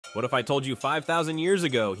What if I told you 5,000 years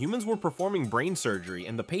ago, humans were performing brain surgery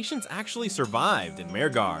and the patients actually survived? In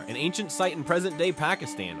Mehrgarh, an ancient site in present-day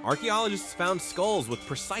Pakistan, archaeologists found skulls with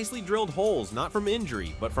precisely drilled holes not from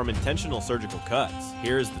injury, but from intentional surgical cuts.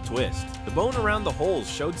 Here's the twist. The bone around the holes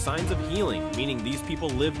showed signs of healing, meaning these people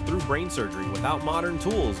lived through brain surgery without modern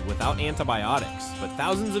tools, without antibiotics. But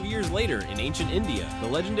thousands of years later, in ancient India, the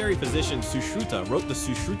legendary physician Sushruta wrote the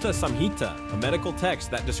Sushruta Samhita, a medical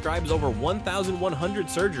text that describes over 1,100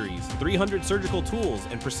 surgeries, 300 surgical tools,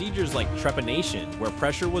 and procedures like trepanation, where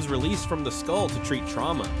pressure was released from the skull to treat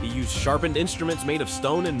trauma. He used sharpened instruments made of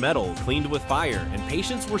stone and metal, cleaned with fire, and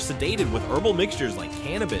patients were sedated with herbal mixtures like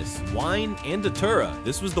cannabis, wine, and datura.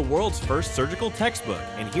 This was the world's first surgical textbook.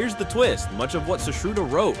 And here's the twist, much of what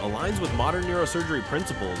Sushruta wrote aligns with modern neurosurgery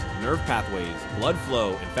principles, nerve pathways, blood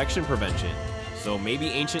flow, infection prevention. So maybe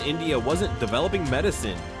ancient India wasn't developing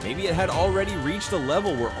medicine, maybe it had already reached a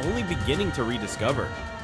level we're only beginning to rediscover.